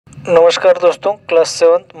नमस्कार दोस्तों, class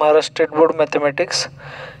 7 Maharashtra state board mathematics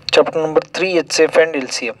chapter number 3 HCF and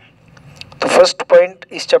LCM। तो फर्स्ट पॉइंट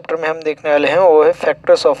इस चैप्टर में हम देखने वाले हैं वो है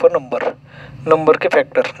फैक्टर्स ऑफ अ नंबर के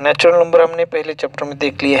फैक्टर। नेचुरल नंबर हमने पहले चैप्टर में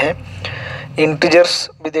देख लिए हैं, इंटीजर्स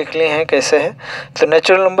भी देख लिए हैं कैसे हैं। तो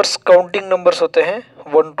नेचुरल नंबर्स काउंटिंग नंबर्स होते हैं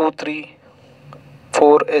 1 2 3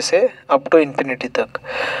 4 ऐसे अप टू इन्फिनिटी तक।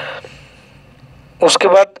 उसके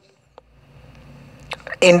बाद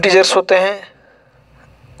इंटीजर्स होते हैं,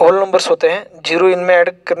 होल नंबर्स होते हैं, जीरो इनमें ऐड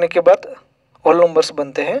करने के बाद होल नंबर्स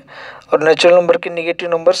बनते हैं। और नेचुरल नंबर के नेगेटिव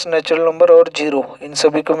नंबर्स, नेचुरल नंबर और जीरो, इन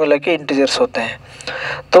सभी को मिला के इंटीजर्स होते हैं।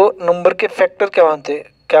 तो नंबर के फैक्टर क्या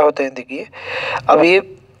होते हैं देखिए। अब ये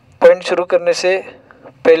पॉइंट शुरू करने से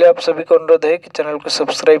पहले आप सभी को अनुरोध है कि चैनल को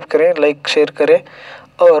सब्सक्राइब करें, लाइक शेयर करें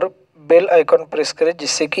और बेल आइकॉन प्रेस करें,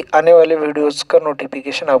 जिससे कि आने वाले वीडियोज़ का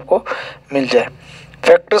नोटिफिकेशन आपको मिल जाए।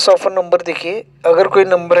 फैक्टर्स ऑफ अ नंबर देखिए, अगर कोई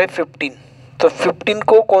नंबर है 15 तो 15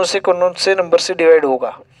 को कौन से नंबर से डिवाइड होगा।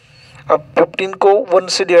 अब 15 को 1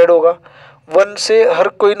 से डिवाइड होगा, 1 से हर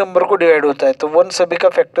कोई नंबर को डिवाइड होता है तो 1 सभी का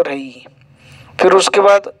फैक्टर है ही। फिर उसके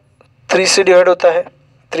बाद 3 से डिवाइड होता है,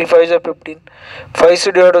 3 5 जा 15, 5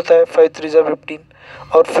 से डिवाइड होता है, 5 3 जा 15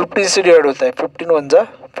 और 15 से डिवाइड होता है, 15 1 जा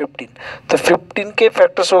 15। तो 15 के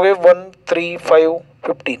फैक्टर्स हो गए 1 3 5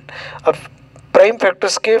 15। अब प्राइम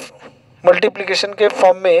फैक्टर्स के मल्टीप्लिकेशन के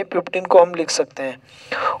फॉर्म में 15 को हम लिख सकते हैं,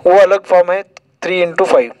 वो अलग फॉर्म है 3 इंटू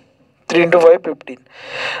 5 15।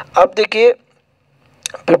 अब देखिए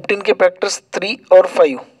 15 के फैक्टर्स 3 और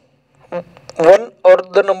 5, 1 और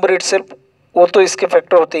द नंबर इटसेल्फ, वो तो इसके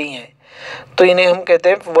फैक्टर होते ही हैं, तो इन्हें हम कहते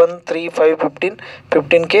हैं 1 3 5 15।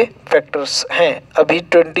 15 के फैक्टर्स हैं। अभी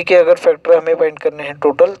 20 के अगर फैक्टर हमें फाइंड करने हैं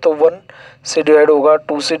टोटल, तो 1 से डिवाइड होगा,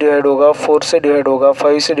 2 से डिवाइड होगा, 4 से डिवाइड होगा,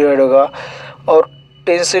 5 से डिवाइड होगा और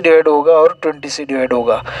 10 से डिवाइड होगा और 20 से डिवाइड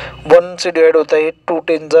होगा। 1 से डिवाइड होता है 2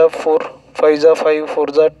 10 जा 4, 5 जा 5,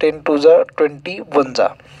 4 जा 10, 2 जा 20, 1 जा।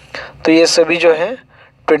 तो ये सभी जो हैं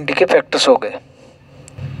 20 के फैक्टर्स हो गए।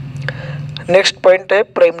 नेक्स्ट पॉइंट है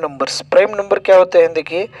प्राइम नंबर्स। प्राइम नंबर क्या होते हैं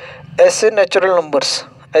देखिए, ऐसे नेचुरल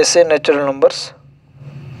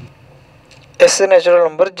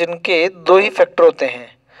नंबर जिनके दो ही फैक्टर होते हैं,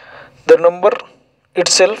 द नंबर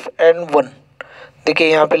इटसेल्फ एंड 1। देखिए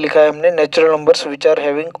यहाँ पे लिखा है हमने natural numbers which are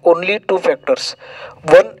having only 2 factors,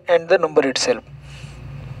 1 and the number itself.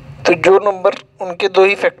 तो जो नंबर उनके दो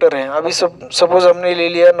ही फैक्टर हैं, अभी सपोज हमने ले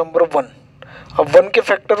लिया नंबर 1। अब 1 के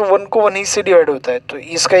फैक्टर 1 को 1 ही से डिवाइड होता है, तो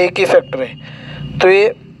इसका एक ही फैक्टर है, तो ये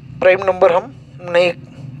प्राइम नंबर हम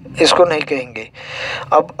इसको नहीं कहेंगे।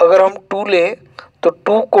 अब अगर हम 2 लें तो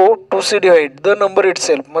 2 को 2 से डिवाइड, द नंबर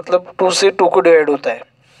इटसेल्फ मतलब 2 से 2 को डिवाइड होता है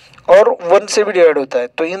और 1 से भी डिवाइड होता है,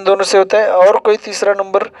 तो इन दोनों से होता है। और कोई तीसरा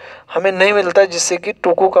नंबर हमें नहीं मिलता जिससे कि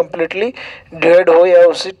 2 को कम्प्लीटली डिवाइड हो या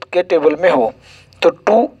उसी के टेबल में हो। तो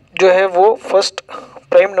 2 जो है वो फर्स्ट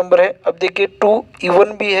प्राइम नंबर है। अब देखिए 2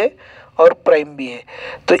 इवन भी है और प्राइम भी है,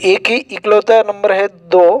 तो एक ही इकलौता नंबर है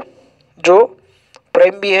 2 जो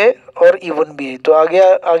प्राइम भी है और इवन भी है। तो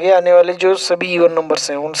आगे आने वाले जो सभी इवन नंबर्स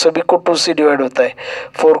हैं उन सभी को 2 से डिवाइड होता है।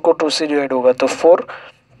 4 को 2 से डिवाइड होगा तो 4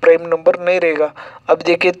 प्राइम नंबर नहीं रहेगा। अब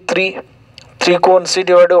देखिए 3 को 1 से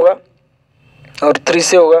डिवाइड होगा और 3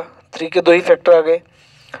 से होगा, 3 के दो ही फैक्टर आ गए,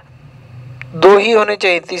 2 ही होने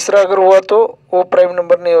चाहिए, तीसरा अगर हुआ तो वो प्राइम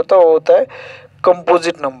नंबर नहीं होता, वो होता है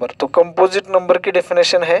कंपोजिट नंबर। तो कंपोजिट नंबर की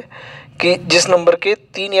डेफिनेशन है कि जिस नंबर के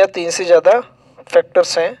 3 या 3 से ज़्यादा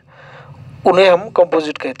फैक्टर्स हैं उन्हें हम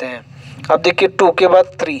कंपोजिट कहते हैं। अब देखिए 2 के बाद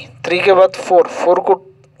 3 के बाद 4 को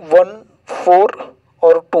 1 4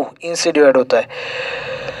 और 2 इनसे डिवाइड होता है।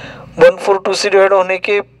 1 4 2 से डिवाइड होने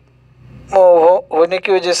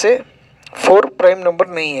की वजह से 4 प्राइम नंबर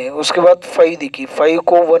नहीं है। उसके बाद 5 देखिए, 5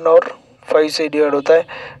 को 1 और 5 से डिवाइड होता है,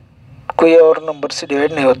 कोई और नंबर से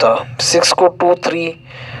डिवाइड नहीं होता। 6 को 2 3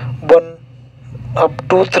 1, अब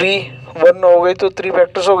 2 3 1 हो गई तो 3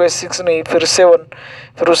 फैक्टर्स हो गए, 6 नहीं, फिर 7,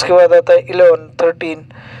 फिर उसके बाद आता है 11 13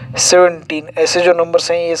 17। ऐसे जो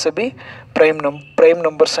नंबर्स हैं ये सभी प्राइम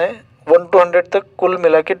नंबर्स हैं। 1 to 100 तक कुल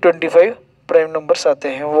मिला के 25 प्राइम नंबर्स आते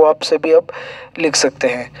हैं, वो आप सभी अब लिख सकते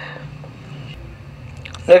हैं।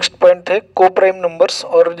 नेक्स्ट पॉइंट है को प्राइम नंबर्स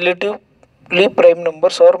और रिलेटिवली प्राइम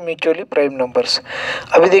नंबर्स और म्यूचुअली प्राइम नंबर्स।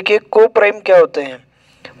 अभी देखिए को प्राइम क्या होते हैं।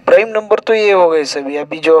 प्राइम नंबर तो ये हो गए सभी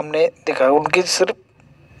अभी जो हमने देखा, उनके सिर्फ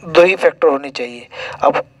 2 ही फैक्टर होने चाहिए।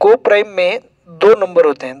 अब को प्राइम में 2 नंबर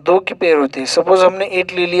होते हैं, 2 की पेयर होती है। सपोज हमने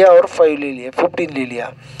 8 ले लिया और 5 ले लिया, 15 ले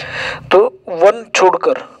लिया, तो 1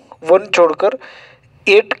 छोड़कर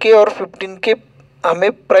 8 के और 15 के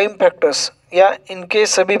हमें प्राइम फैक्टर्स या इनके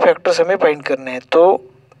सभी फैक्टर्स हमें फाइंड करने हैं। तो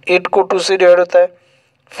 8 को 2 से डिवाइड होता है,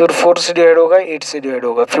 फिर 4 से डिवाइड होगा, 8 से डिवाइड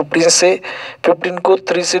होगा, 15 को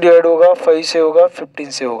 3 से डिवाइड होगा, 5 से होगा,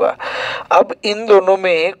 15 से होगा। अब इन दोनों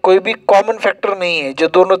में कोई भी कॉमन फैक्टर नहीं है जो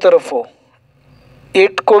दोनों तरफ हो,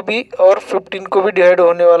 8 को भी और 15 को भी डिवाइड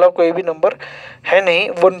होने वाला कोई भी नंबर है नहीं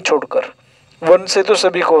 1 छोड़कर। 1 से तो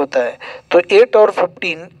सभी को होता है, तो 8 और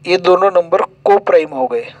 15 ये दोनों नंबर को प्राइम हो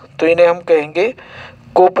गए, तो इन्हें हम कहेंगे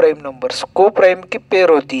को प्राइम नंबर्स। को प्राइम की पेयर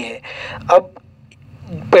होती है। अब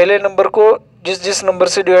पहले नंबर को जिस जिस नंबर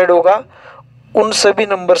से डिवाइड होगा उन सभी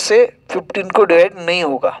नंबर से 15 को डिवाइड नहीं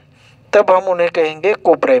होगा, तब हम उन्हें कहेंगे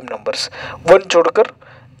को प्राइम नंबर्स। 1 छोड़कर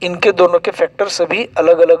इनके दोनों के फैक्टर सभी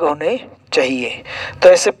अलग अलग होने चाहिए। तो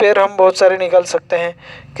ऐसे पेयर हम बहुत सारे निकाल सकते हैं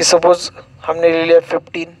कि सपोज हमने ले लिया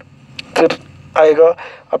 15, फिर आएगा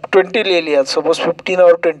अब 20 ले लिया, सपोज 15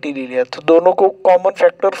 और 20 ले लिया, तो दोनों को कॉमन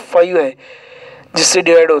फैक्टर 5 है जिससे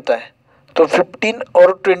डिवाइड होता है, तो 15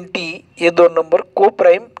 और 20 ये दो नंबर को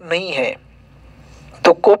प्राइम नहीं है।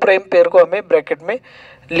 तो को प्राइम पेयर को हमें ब्रैकेट में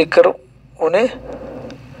लिखकर उन्हें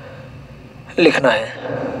लिखना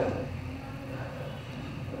है।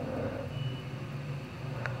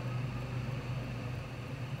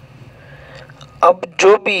 अब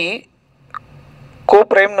जो भी को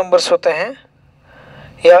प्राइम नंबर्स होते हैं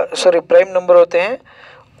या प्राइम नंबर होते हैं,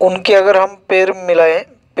 उनके अगर हम पेयर मिलाएं,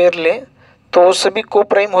 पेयर लें, तो वो सभी को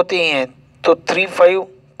प्राइम होते ही हैं। तो 3 5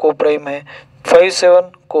 को प्राइम है, 5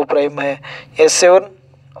 7 को प्राइम है, या 7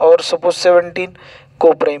 और सपोज 17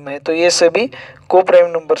 को प्राइम है। तो ये सभी को प्राइम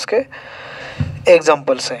नंबर्स के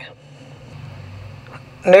एग्जांपल्स हैं।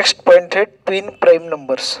 नेक्स्ट पॉइंट है ट्विन प्राइम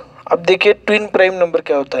नंबर्स। अब देखिए ट्विन प्राइम नंबर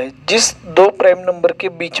क्या होता है। जिस दो प्राइम नंबर के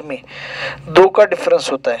बीच में 2 का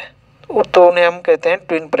डिफरेंस होता है तो उन्हें हम कहते हैं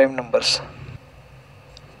twin prime numbers.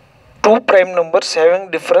 2 prime numbers having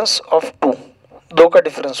difference of 2 का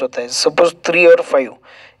डिफरेंस होता है, सपोज 3 और 5,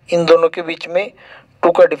 इन दोनों के बीच में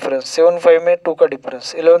 2 का डिफरेंस, 7 5 में 2 का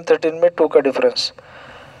डिफरेंस, 11 13 में 2 का डिफरेंस,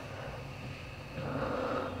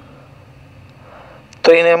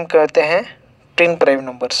 तो इन्हें हम कहते हैं twin prime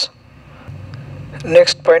numbers.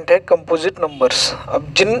 Next point है कंपोजिट नंबर्स।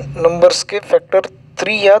 अब जिन नंबर्स के फैक्टर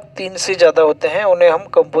 3 या 3 से ज़्यादा होते हैं उन्हें हम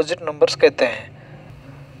कंपोजिट नंबर्स कहते हैं।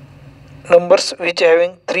 नंबर्स विच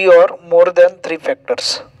हैविंग 3 और more than 3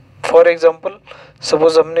 factors. For example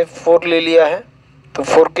suppose हमने 4 ले लिया है, तो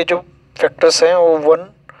 4 के जो फैक्टर्स हैं वो 1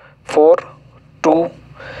 4 2,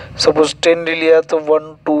 सपोज 10 ले लिया तो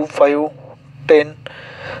 1 2 5 10,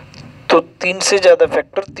 तो 3 से ज़्यादा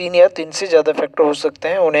फैक्टर, 3 या 3 से ज़्यादा फैक्टर हो सकते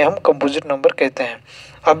हैं, उन्हें हम कंपोजिट नंबर कहते हैं।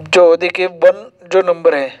 अब जो देखिए 1 जो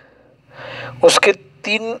नंबर है उसके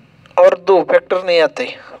 3 और 2 फैक्टर नहीं आते,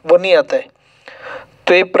 1 ही आता है,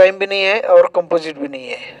 तो ये प्राइम भी नहीं है और कंपोजिट भी नहीं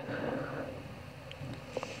है।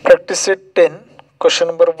 Practice set 10 question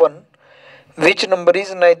number 1, which number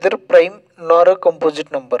is neither prime nor a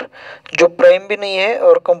composite number. जो प्राइम भी नहीं है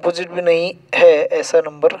और कंपोजिट भी नहीं है ऐसा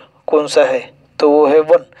नंबर कौन सा है, तो वो है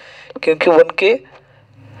 1, क्योंकि 1 के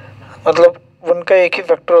मतलब 1 का एक ही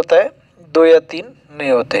फैक्टर होता है, 2 या 3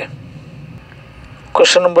 नहीं होते।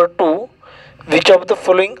 Question number 2, which of the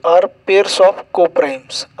following are pairs of को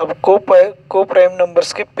प्राइम्स। अब को प्राइम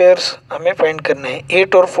नंबर्स के पेयर्स हमें फाइंड करने हैं।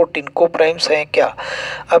 8 और 14 को प्राइम्स हैं क्या।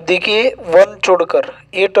 अब देखिए 1 छोड़कर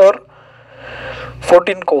 8 और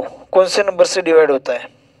 14 को कौन से नंबर से डिवाइड होता है,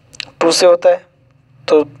 2 से होता है,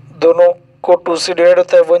 तो दोनों को 2 से डिवाइड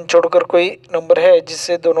होता है। 1 छोड़कर कोई नंबर है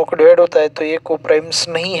जिससे दोनों को डिवाइड होता है, तो ये को प्राइम्स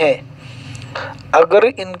नहीं है। अगर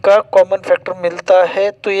इनका कॉमन फैक्टर मिलता है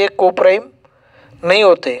तो ये को प्राइम नहीं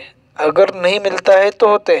होते, अगर नहीं मिलता है तो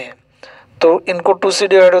होते हैं। तो इनको 2 से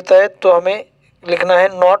डिवाइड होता है तो हमें लिखना है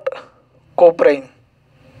नॉट को प्राइम,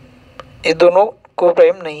 ये दोनों को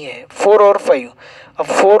प्राइम नहीं है। 4 और 5, अब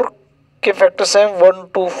 4 के फैक्टर्स हैं 1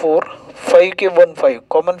 2 4, 5 के 1 5,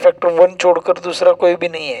 कॉमन फैक्टर 1 छोड़कर दूसरा कोई भी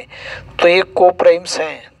नहीं है, तो ये को प्राइम्स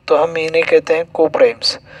हैं, तो हम इन्हें कहते हैं को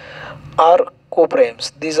प्राइम्स। आर को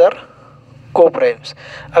प्राइम्स, दीज आर को प्राइम्स।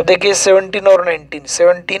 अब देखिए 17 और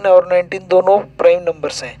 19 दोनों प्राइम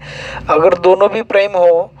नंबर्स हैं। अगर दोनों भी प्राइम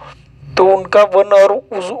हो तो उनका 1 और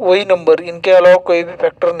वही नंबर, इनके अलावा कोई भी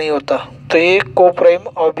फैक्टर नहीं होता, तो ये को प्राइम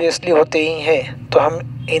ऑब्वियसली होते ही हैं, तो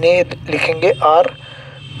हम इन्हें लिखेंगे आर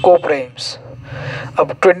को प्राइम्स।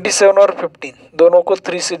 अब 27 और 15 दोनों को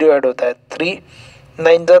 3 से डिवाइड होता है, 3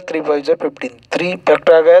 9 जा 3 5 जा 15, 3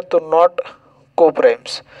 फैक्टर आ गया तो नॉट को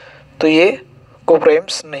प्राइम्स, तो ये को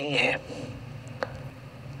प्राइम्स नहीं है।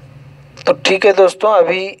 तो ठीक है दोस्तों,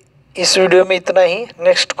 अभी इस वीडियो में इतना ही।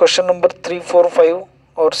 नेक्स्ट क्वेश्चन नंबर 3 4 5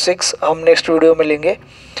 और 6 हम नेक्स्ट वीडियो में लेंगे।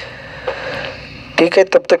 ठीक है,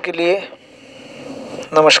 तब तक के लिए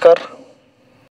नमस्कार।